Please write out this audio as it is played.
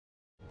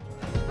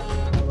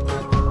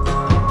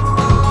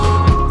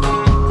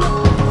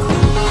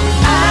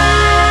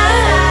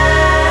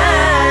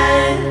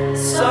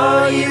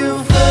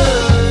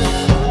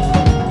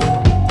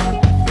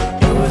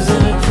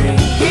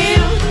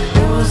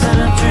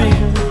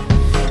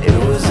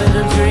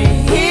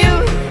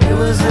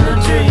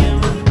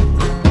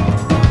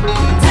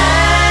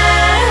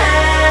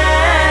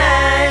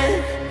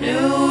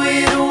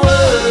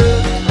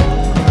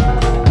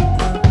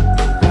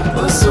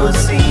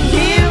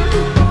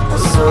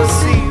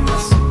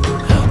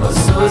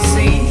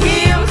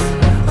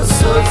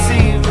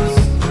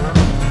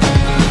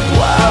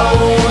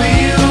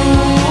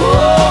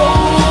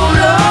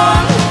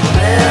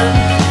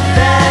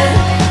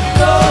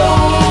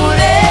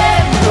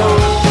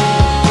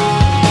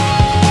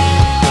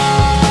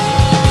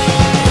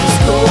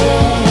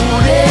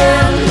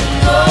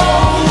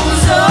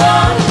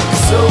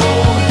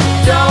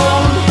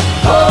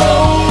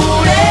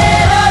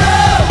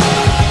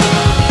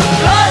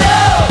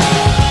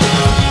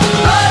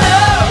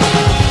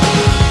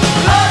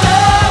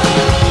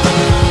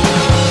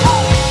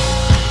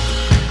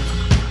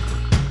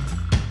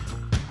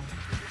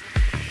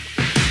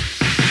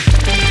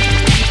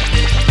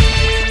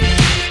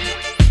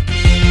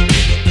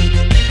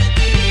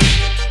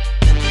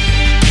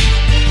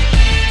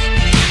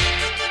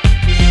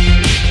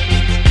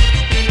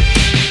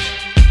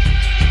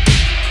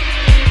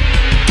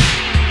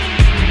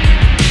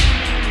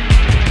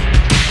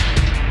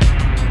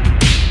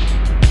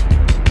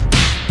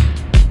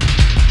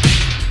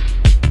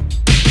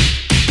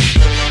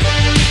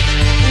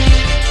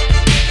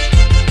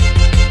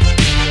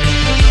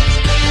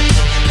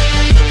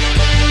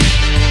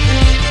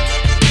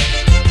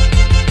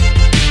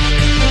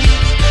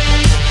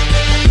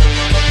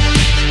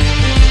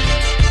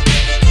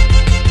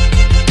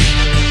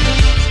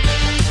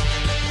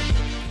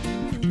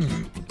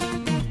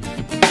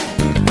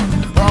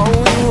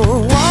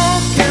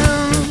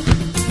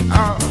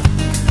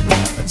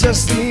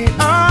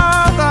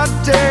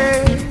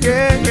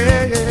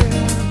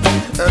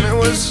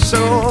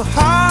so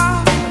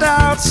hot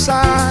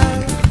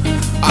outside.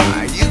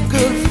 Are you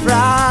Good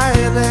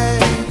Friday?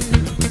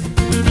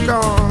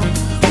 Gone.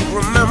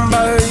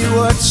 Remember you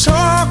were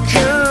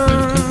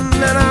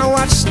talking, and I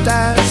watched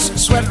as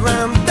sweat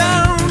ran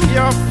down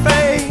your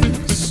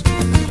face.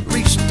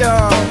 Reached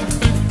up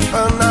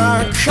and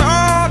I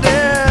caught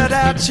it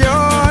at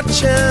your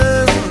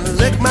chin.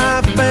 Lick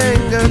my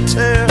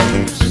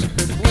fingertips.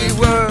 We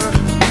were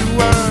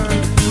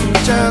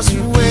just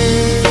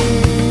wasting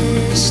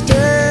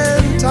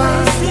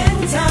time.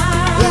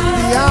 Let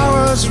the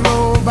hours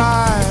roll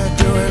by,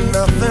 doing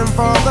nothing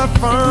for the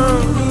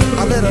fun.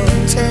 A little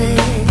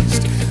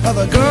taste of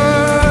a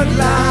good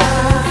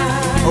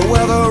life,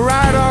 whether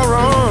right or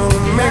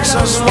wrong, makes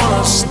us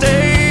wanna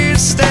stay,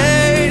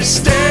 stay,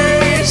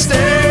 stay,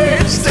 stay,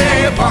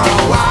 stay for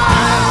a while.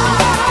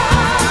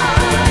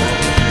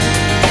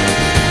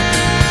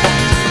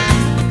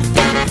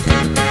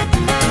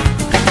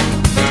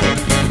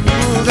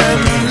 Then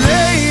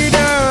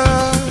later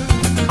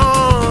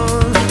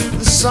on,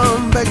 the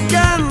sun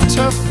began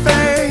to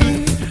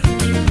fade,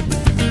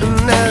 and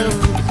then,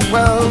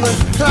 well, the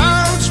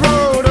clouds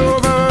rolled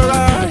over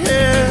our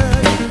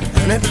head,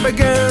 and it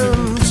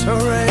began to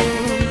rain.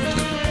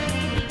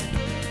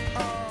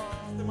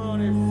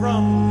 Testimony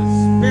from the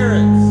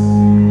spirits,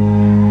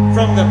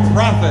 from the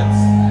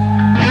prophets.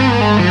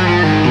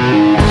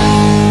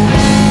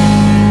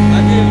 I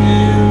give to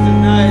you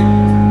tonight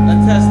a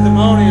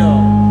testimonial.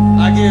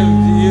 I give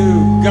to you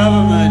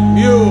government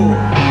mule.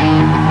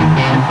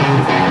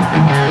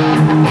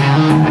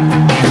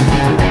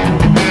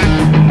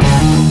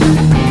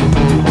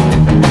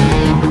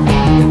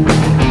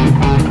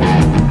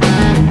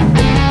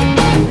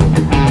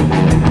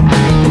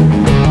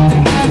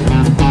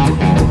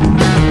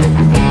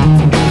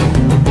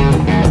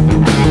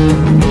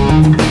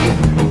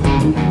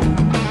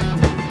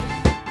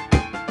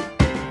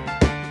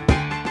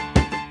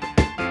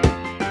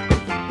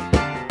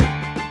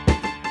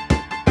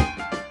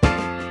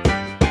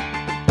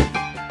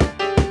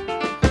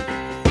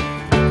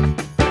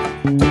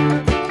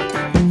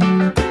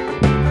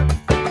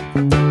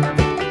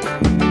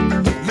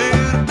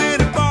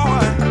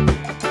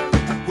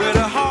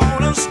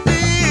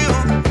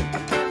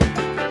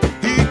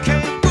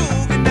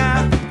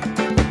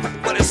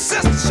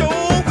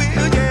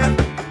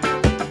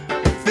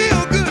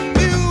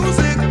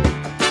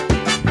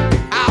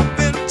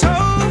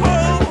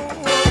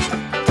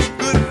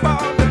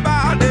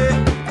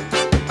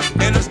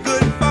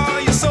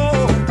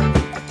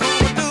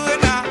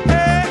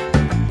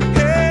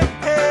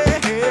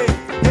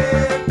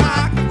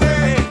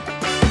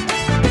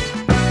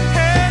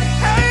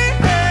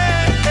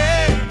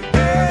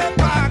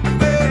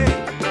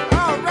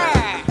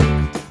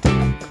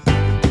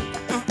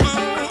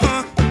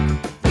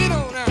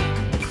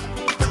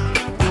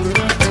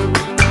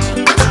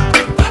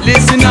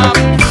 Listen up.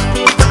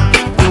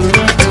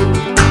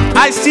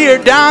 I see her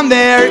down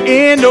there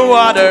in the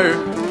water.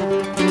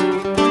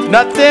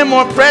 Nothing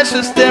more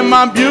precious than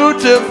my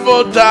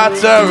beautiful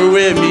daughter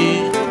with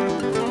me.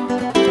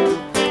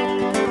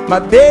 My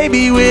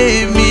baby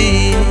with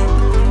me.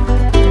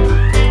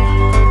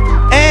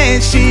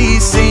 And she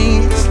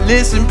sings,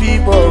 listen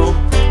people.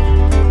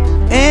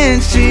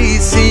 And she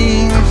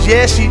sings,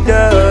 yes she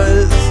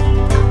does.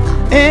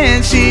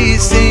 And she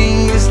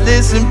sings,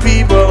 listen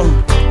people.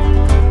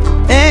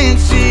 And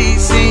she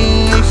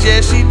sings,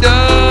 yes she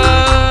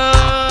does.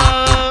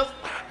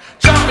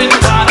 Jump in the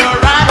water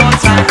right on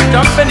time.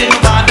 Jumping in the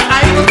water,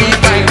 I will be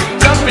fine.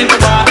 Jump in the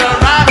water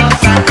right on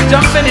time.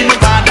 Jumping in the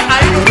water,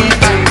 I will be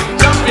fine.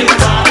 Jump in the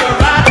water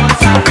right on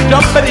time.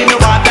 Jumping in the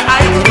water,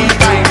 I will be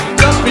fine.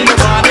 Jump in the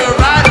water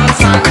right on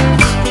time.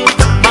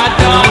 My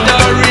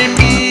daughter and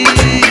me,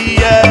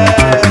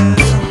 yes.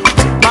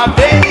 My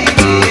baby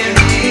and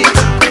me.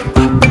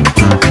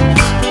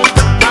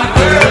 My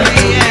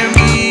girlie and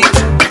me.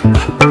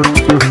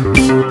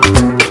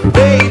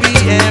 Baby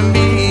and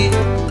me.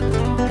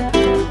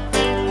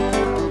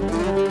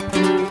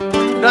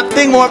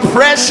 Nothing more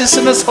precious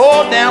in this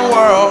whole damn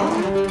world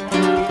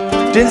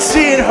than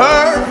seeing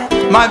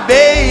her, my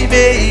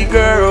baby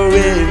girl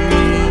with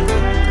me.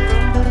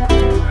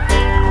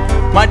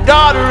 My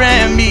daughter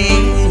and me.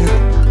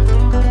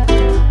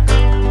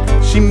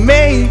 She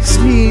makes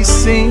me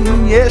sing,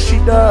 yes she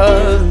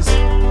does.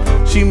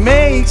 She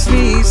makes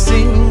me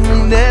sing,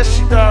 yes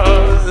she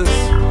does.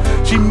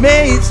 She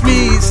makes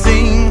me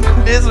sing,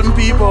 listen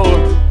people.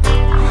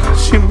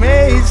 She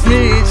makes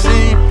me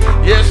sing,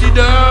 yes she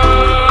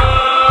does.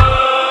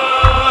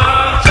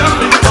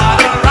 Jump in the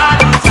water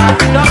right on time.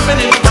 Jumping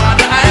in the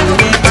water, I will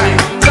be fine.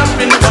 Jump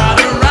in the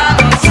water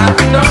right on time.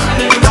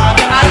 Jumping in the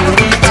water, I will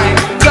be fine.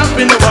 Jump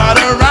in the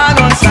water right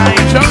on time.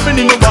 Jumping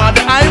in the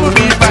water, I will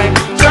be fine.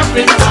 Jump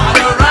in the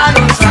water right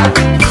on time.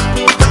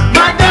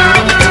 My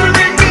daughter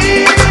and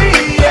me,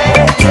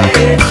 yeah,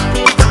 yeah.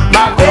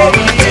 My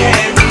baby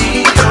and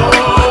me,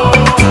 oh.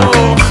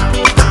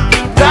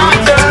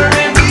 Daughter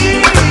and me.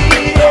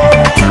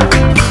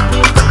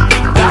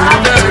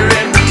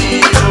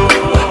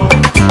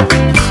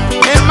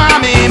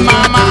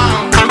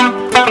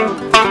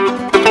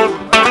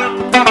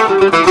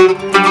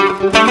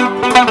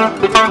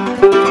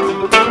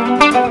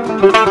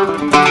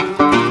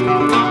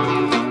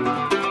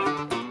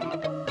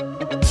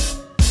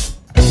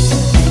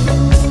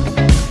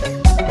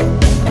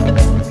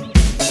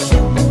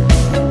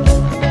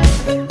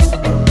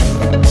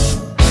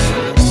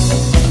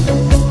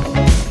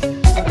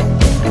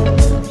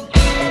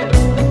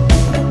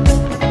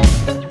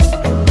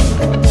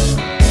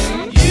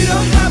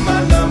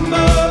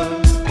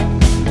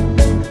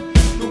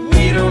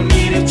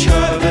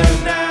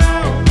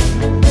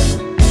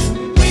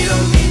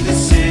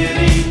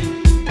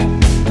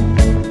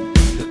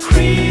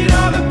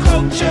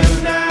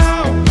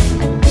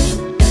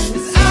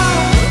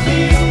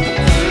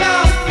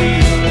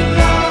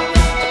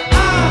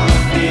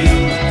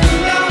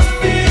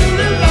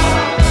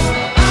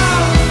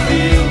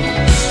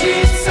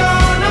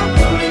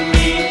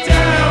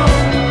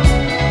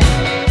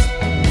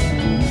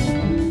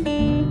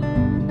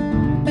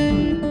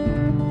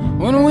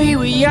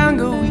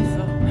 younger, we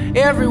thought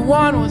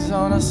everyone was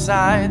on our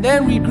side.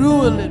 Then we grew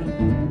a little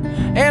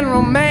and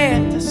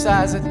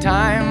romanticized the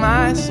time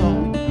I saw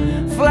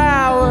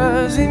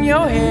flowers in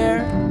your hair.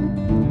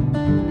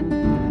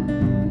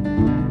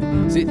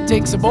 'Cause it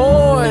takes a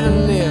boy to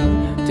live,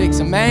 it takes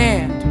a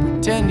man to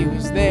pretend he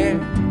was there.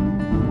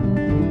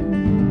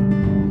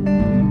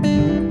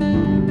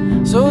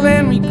 So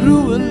then we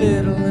grew a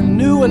little and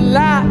knew a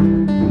lot,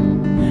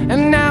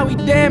 and now we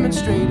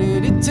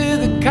demonstrated it to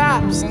the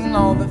cops. And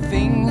all the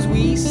things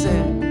we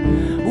said,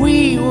 we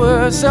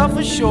were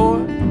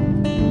self-assured.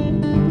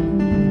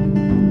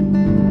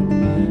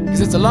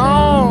 'Cause it's a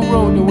long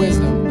road to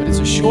wisdom, but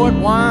it's a short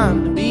one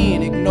to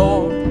being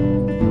ignored.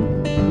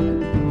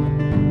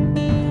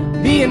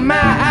 Be in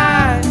my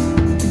eyes,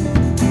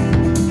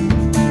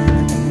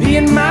 be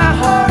in my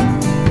heart,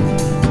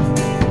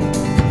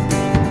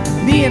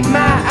 be in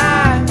my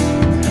eyes,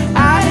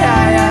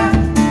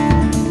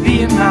 be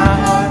in my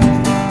heart.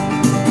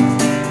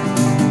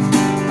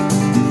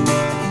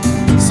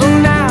 So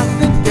now I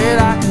think that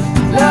I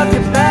could love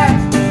you back,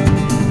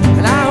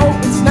 and I hope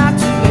it's not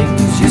too late,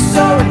 'cause you're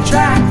so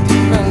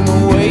attractive and the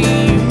way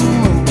you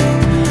move,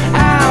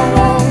 I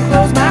won't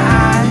close my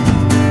eyes.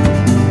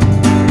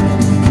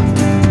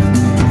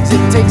 'Cause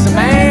it takes a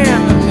man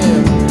to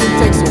live, it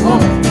takes a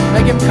woman to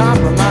make him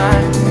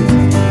compromise.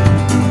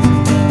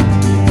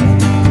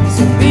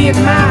 So be in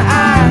my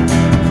eyes,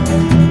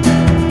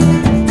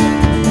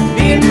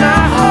 be in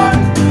my heart,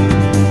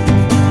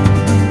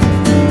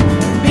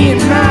 be in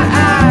my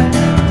eyes,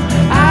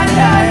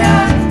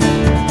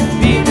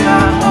 be in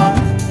my heart.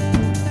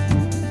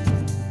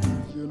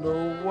 You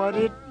know what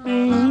it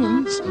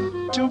means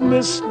to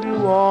miss New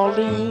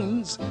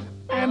Orleans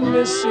and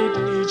miss it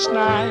each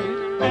night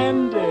and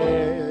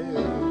day.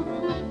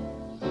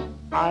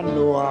 I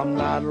know I'm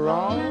not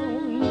wrong,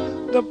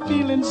 the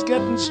feeling's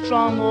getting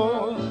stronger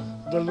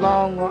the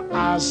longer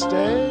I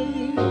stay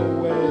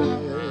away.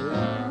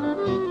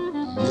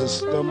 Miss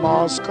the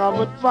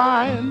moss-covered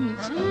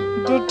vines,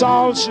 the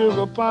tall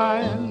sugar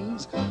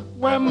pines,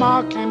 where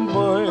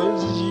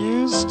mockingbirds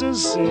used to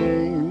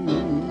sing.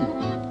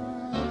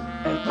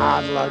 And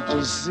I'd like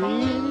to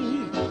see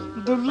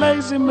the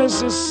lazy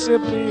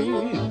Mississippi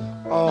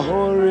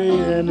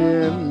hurrying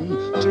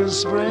into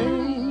spring.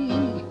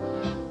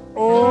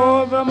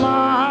 Oh, the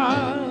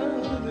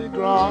Mardi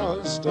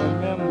Gras, the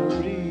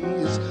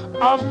memories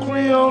of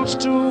Creole's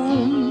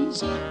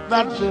tunes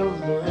that fill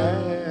the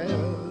air.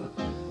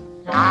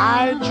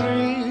 I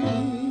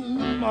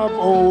dream of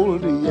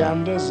old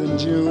Yanders in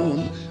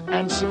June,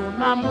 and soon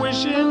I'm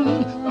wishing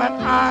that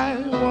I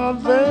were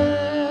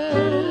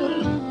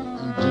there.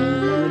 Do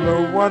you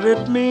know what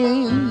it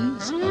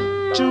means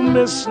to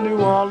miss New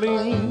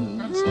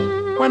Orleans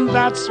when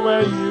that's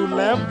where you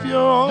left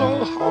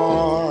your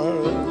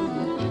heart?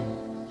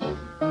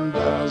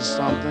 There's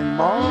something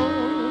more.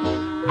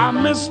 I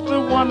miss the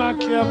one I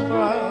care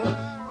for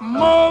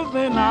more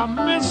than I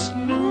miss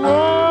New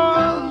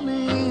Orleans.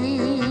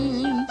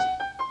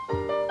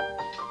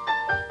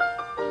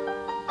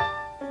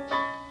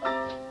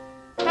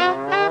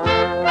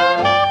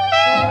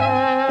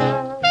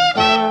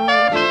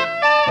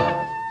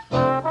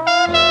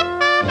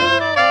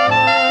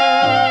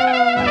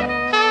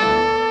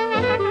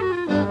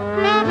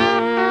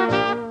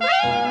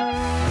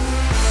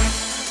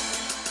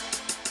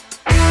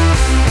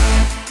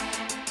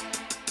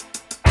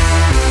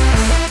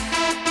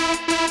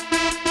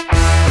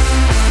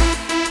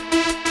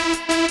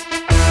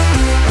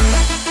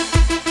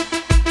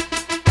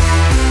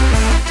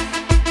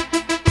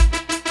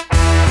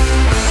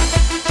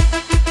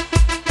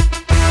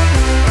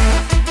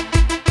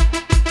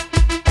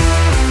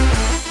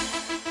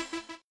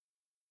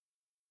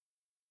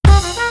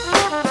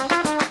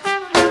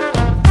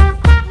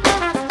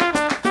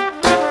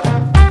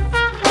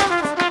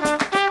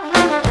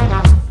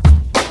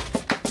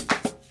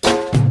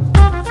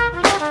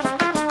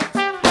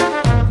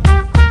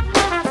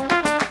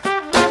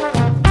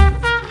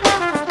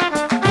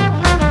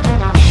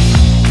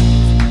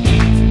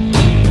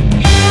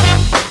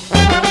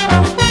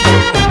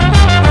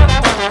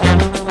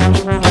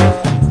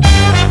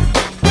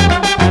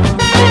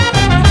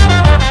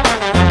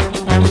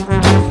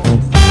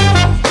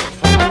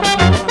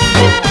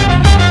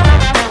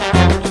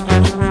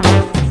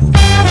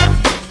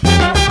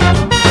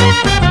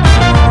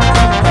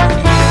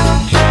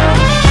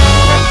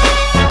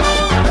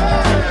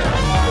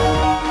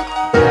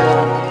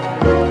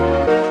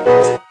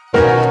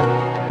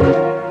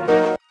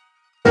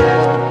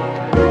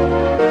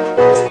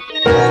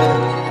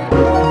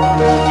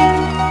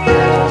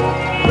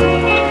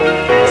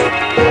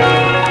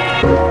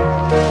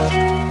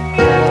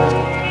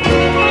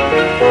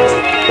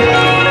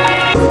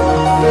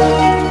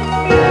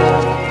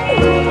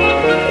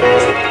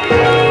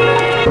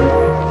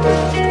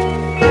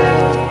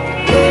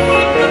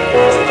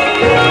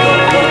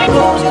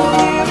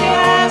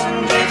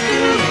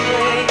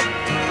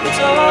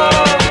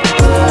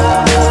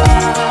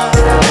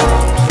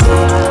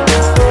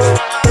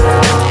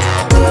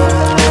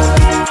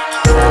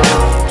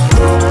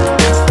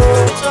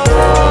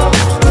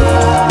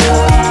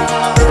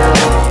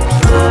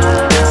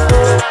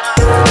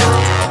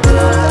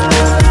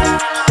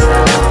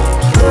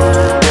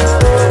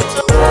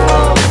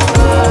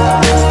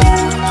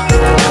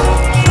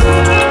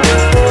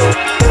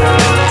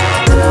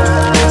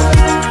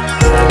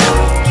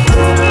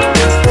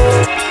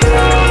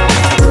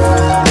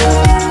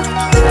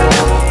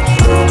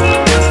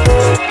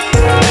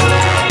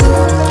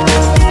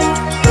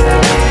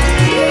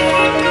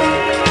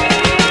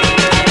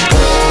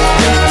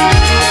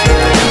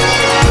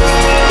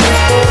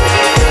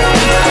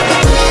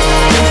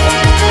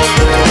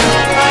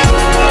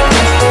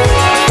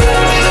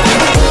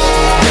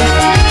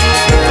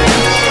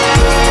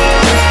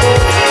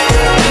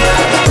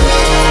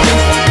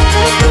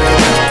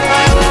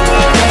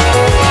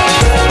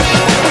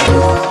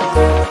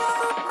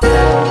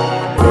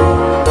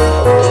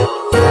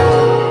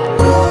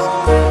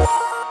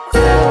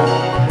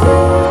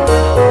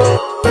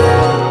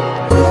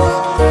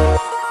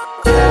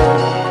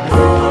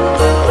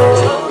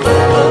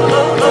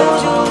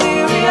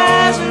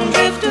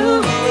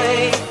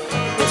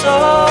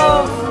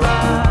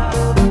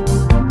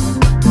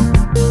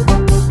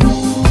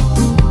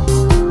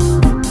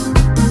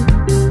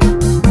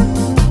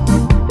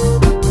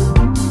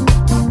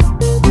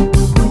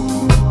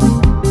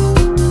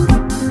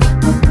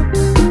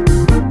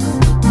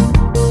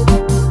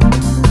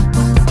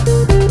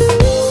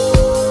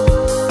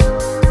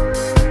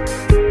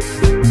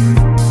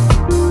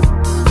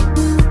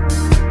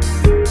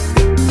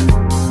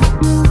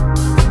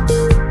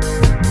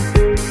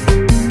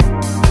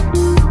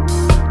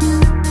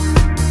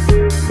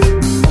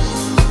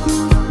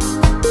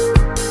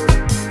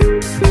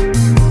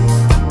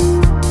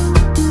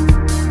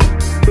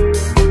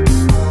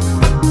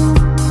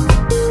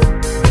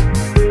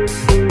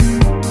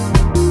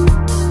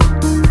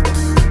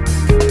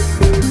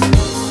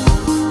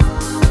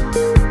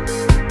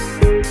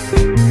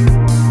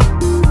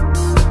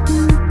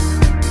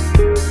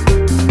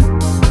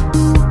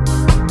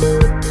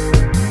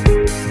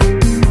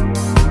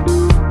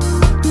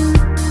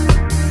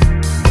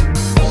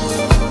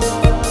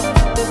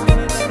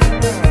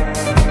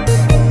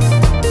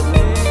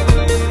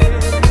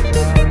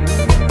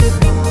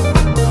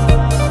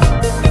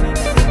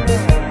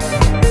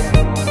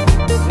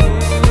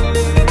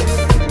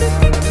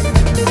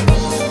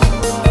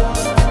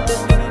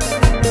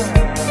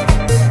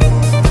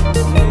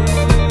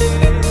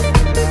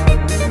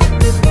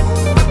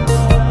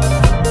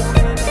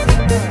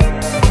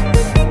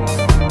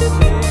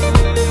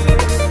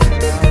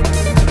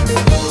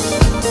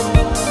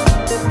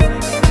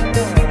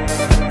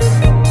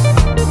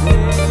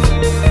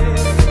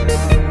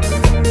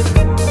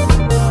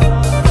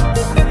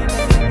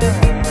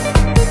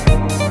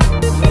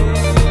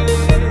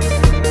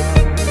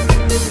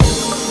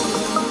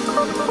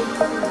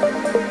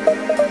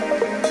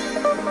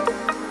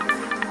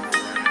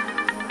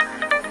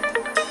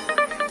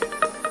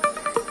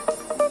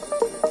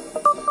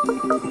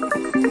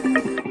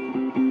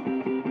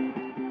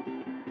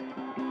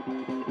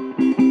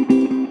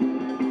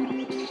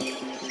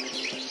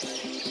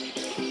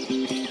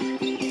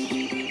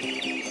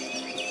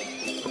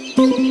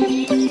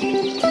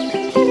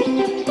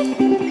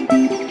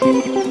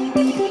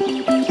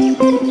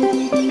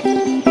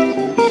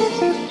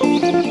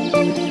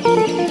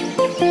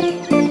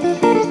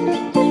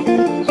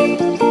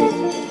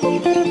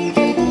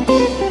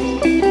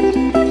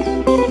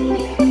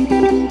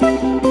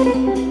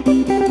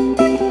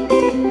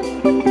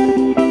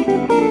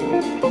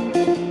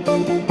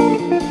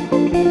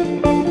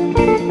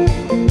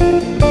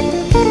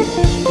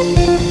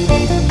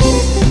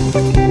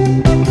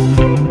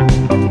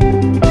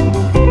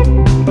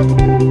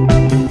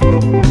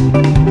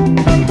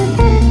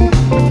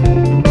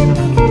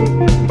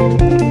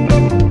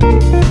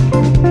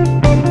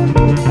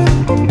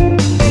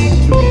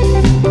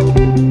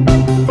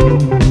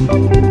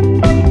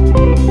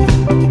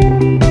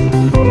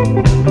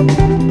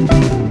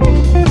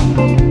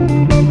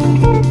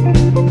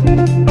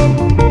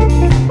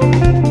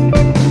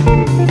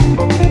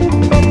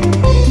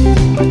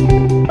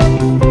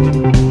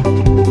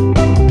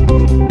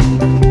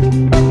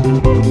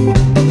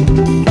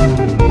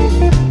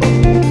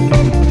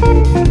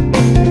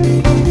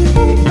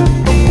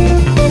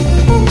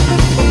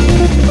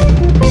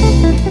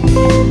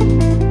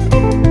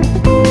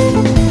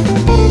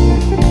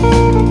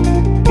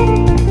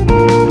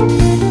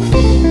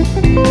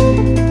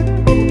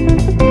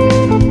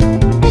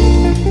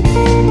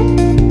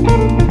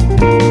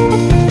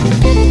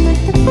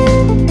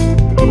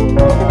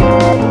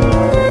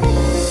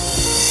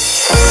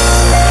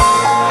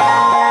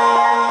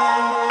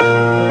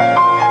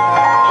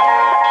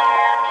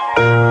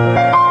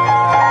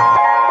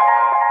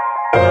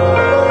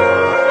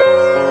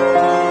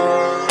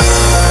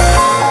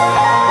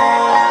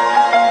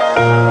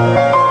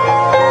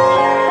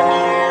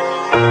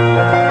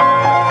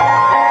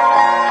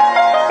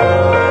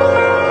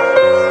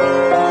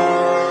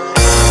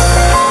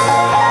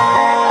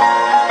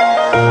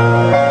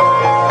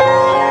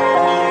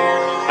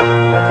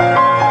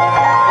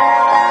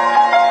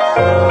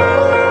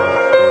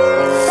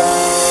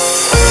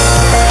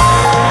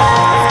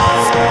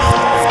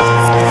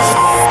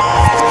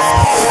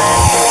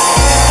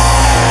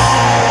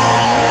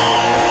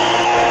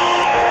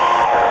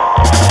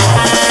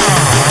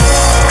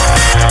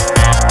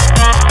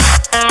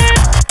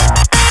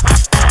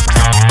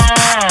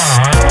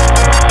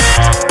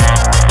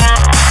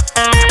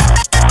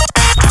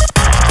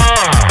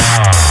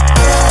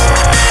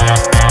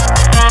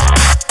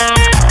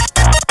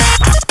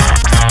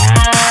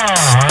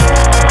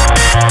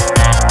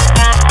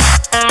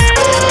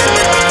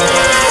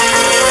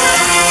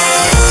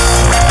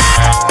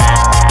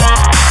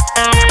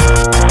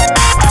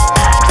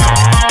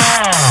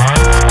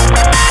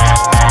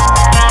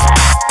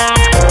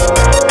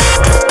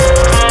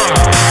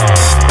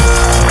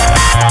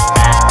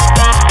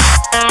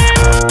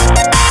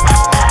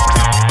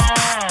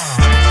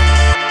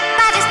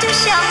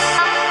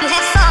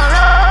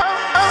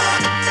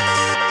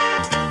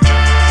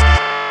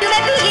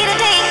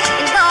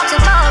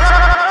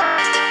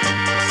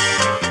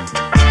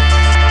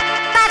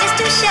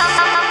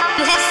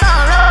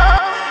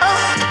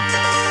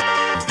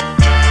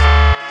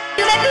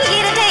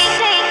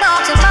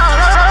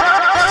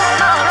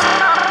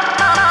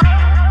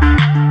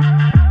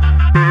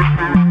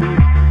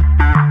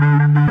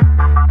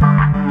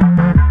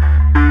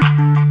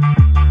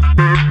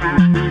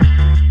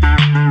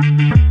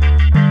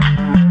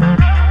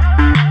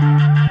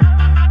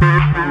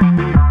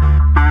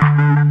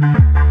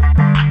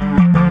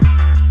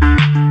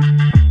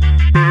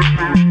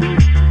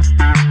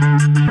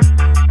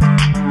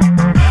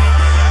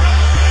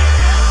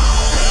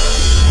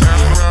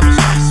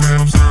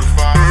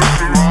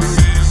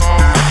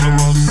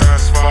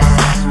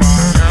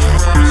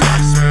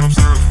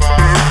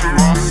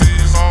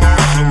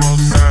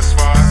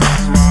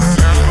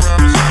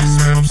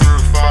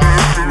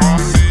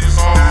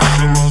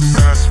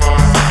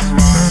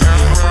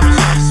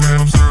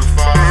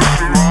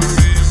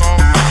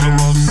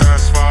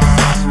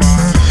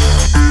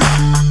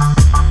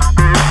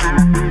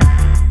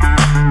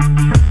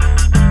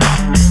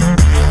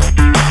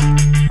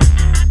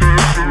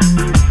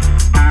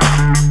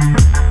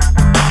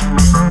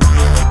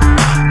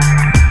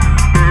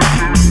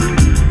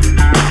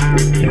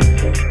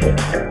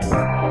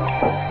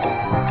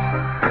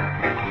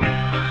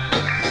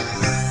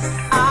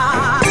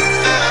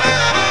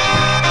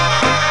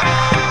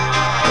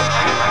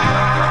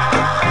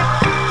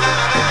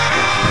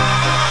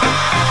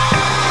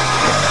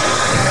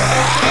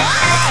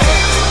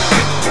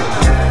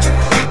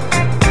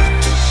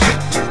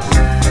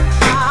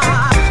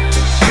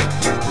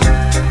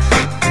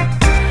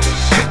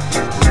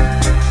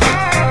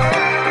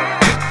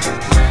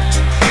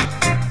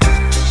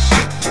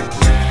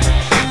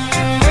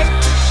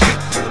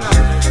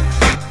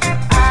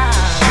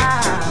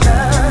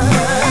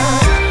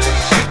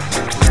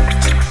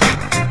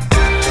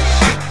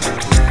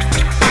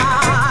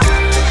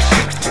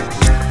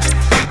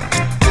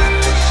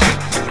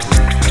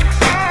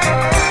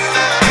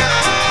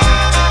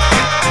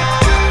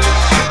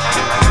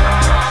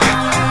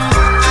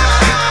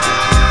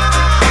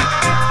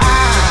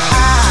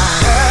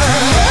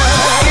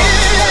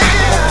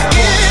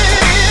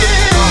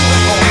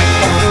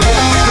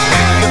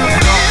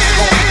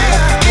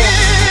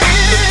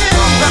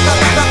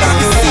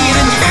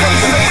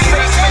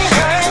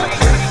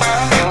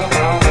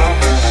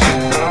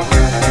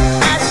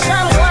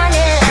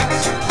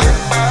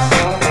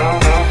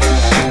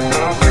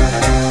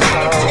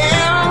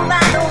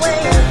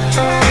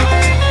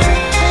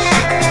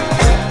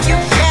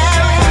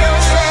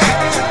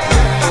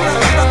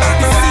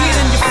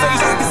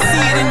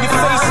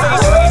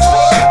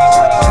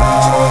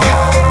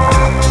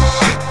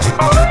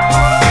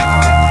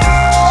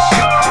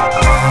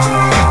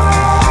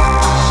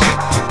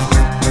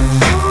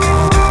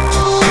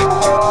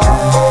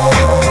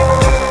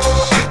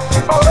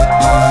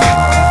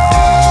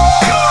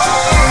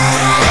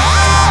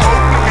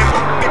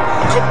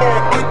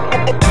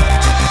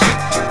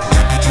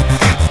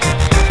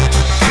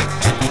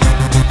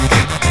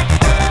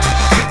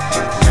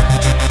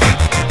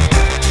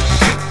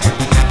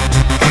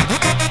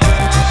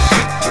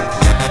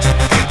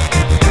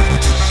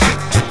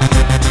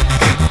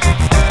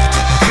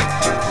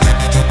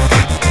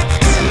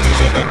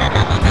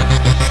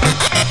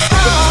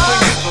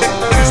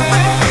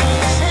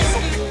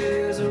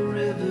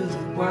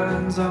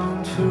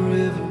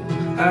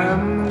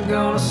 I'm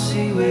gonna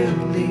see where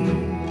it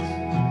leads.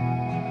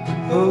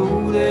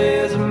 Oh,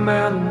 there's a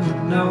mountain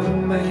that no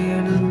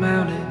man has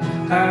mounted.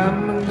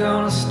 I'm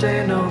gonna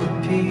stand on the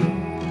peak.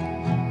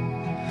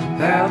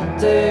 Out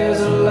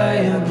there's a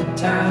land that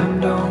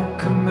time don't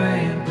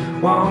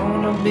command.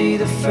 Wanna be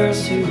the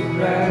first to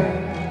arrive.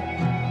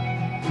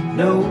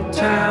 No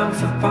time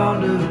for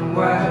pondering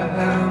why.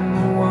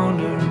 I'm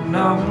wandering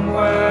on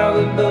while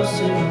we both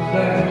still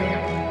fly.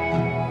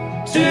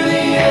 To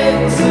the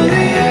ends of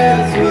the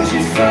earth, would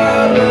you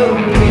follow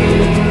me?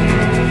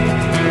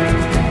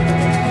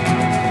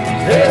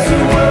 There's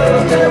a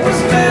world that was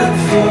meant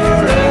for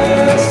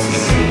us to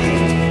see.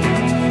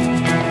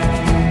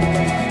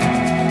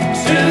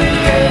 To the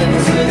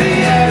ends of the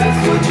earth,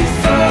 would you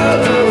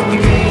follow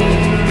me?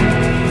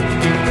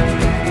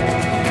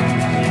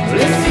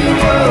 If you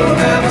won't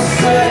have a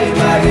say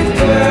like it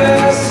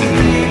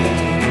personally.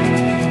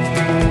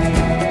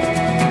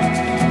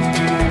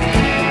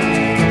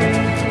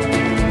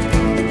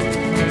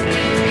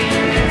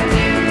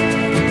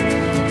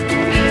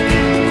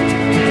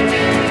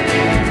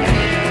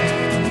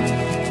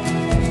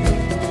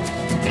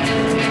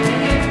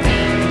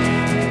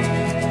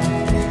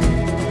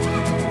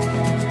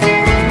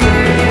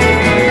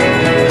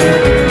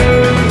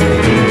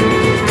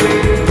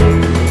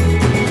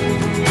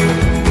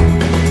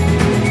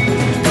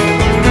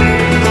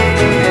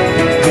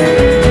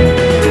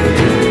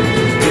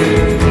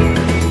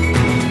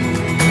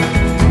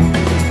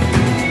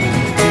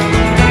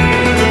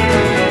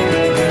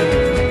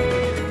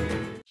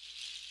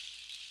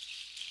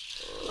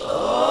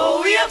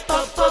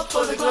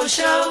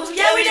 Show.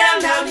 Yeah, we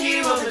down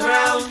here on the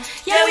ground.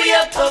 Yeah, we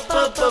up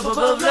above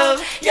love.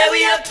 Yeah,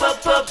 we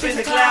up in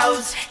the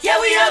clouds. Yeah,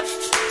 we up.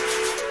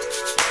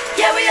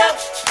 Yeah, we up.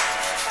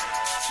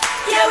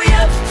 Yeah, we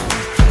up.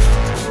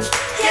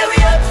 Yeah,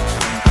 we up.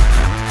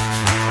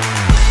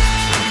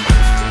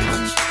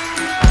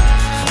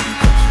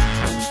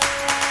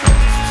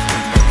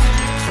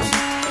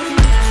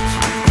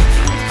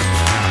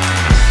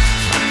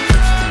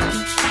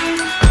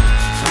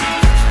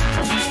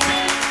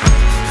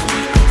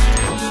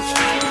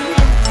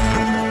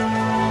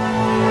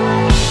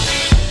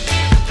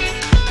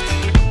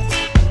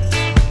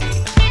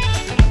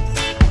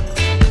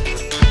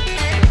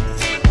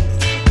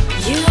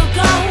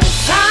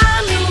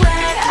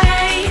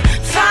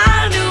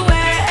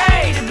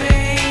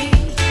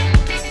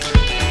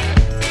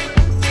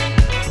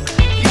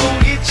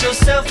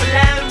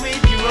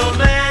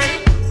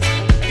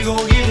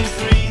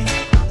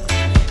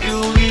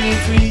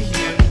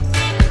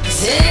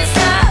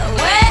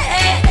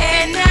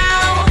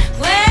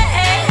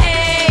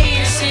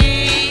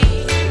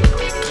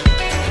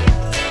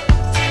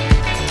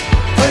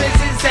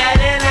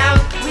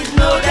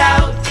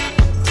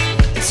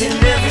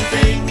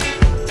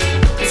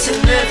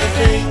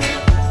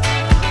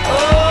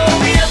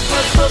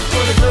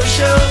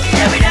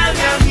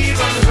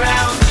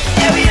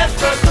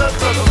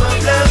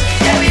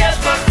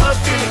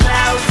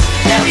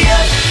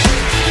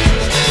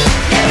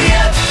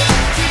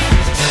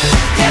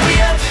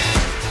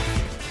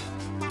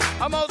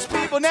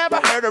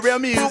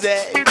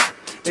 Music,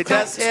 they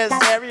just hear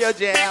stereo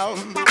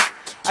jam.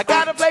 I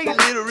gotta play a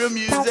little real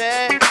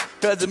music,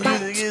 cause the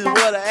music is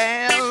what I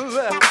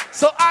am.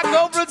 So I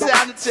go from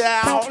town to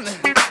town,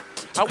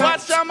 I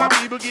watch all my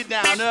people get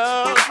down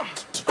up.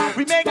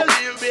 We make a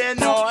little bit of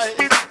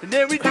noise, and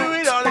then we do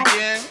it all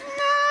again.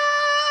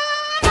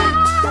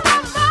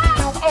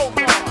 Oh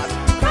God,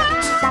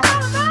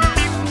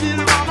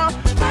 little mama,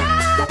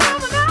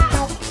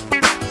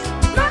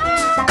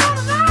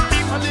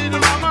 my little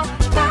mama.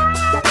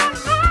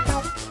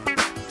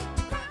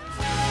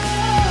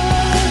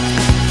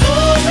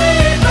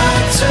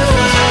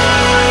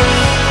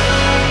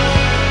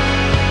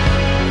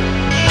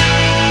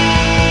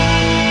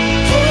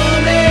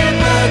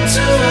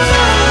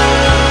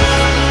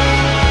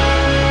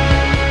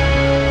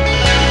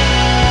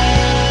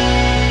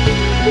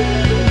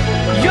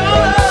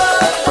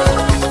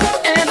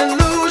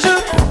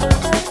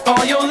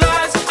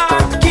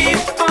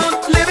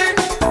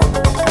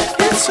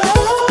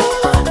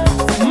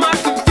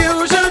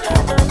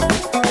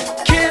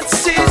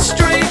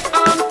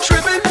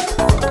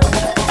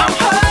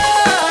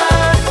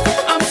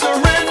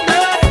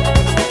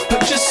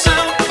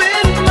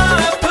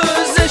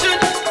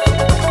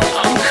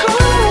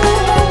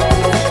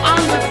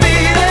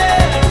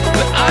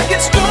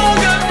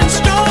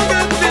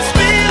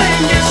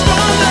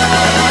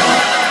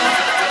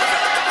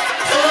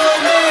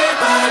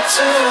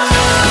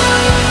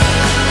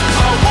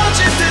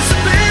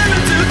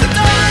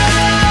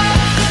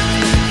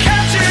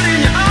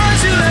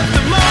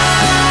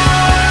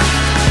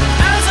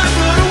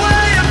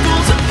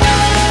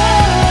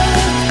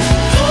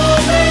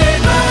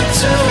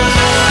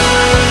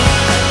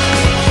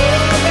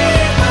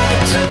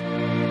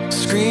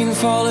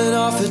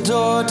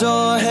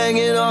 Door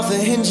hanging off the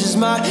hinges.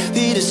 My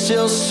feet are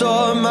still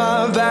sore,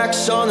 my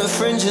back's on the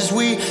fringes.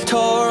 We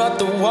tore up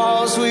the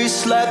walls, we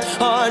slept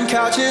on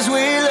couches.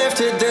 We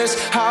lifted this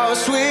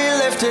house, we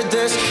lifted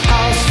this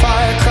house.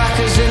 Firecrackers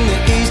is in the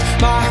east.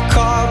 My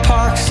car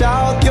parks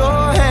out,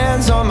 your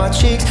hands on my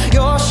cheeks,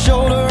 your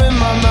shoulder in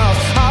my mouth.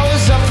 I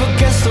was up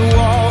against the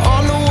wall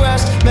on the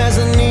west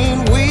mezzanine.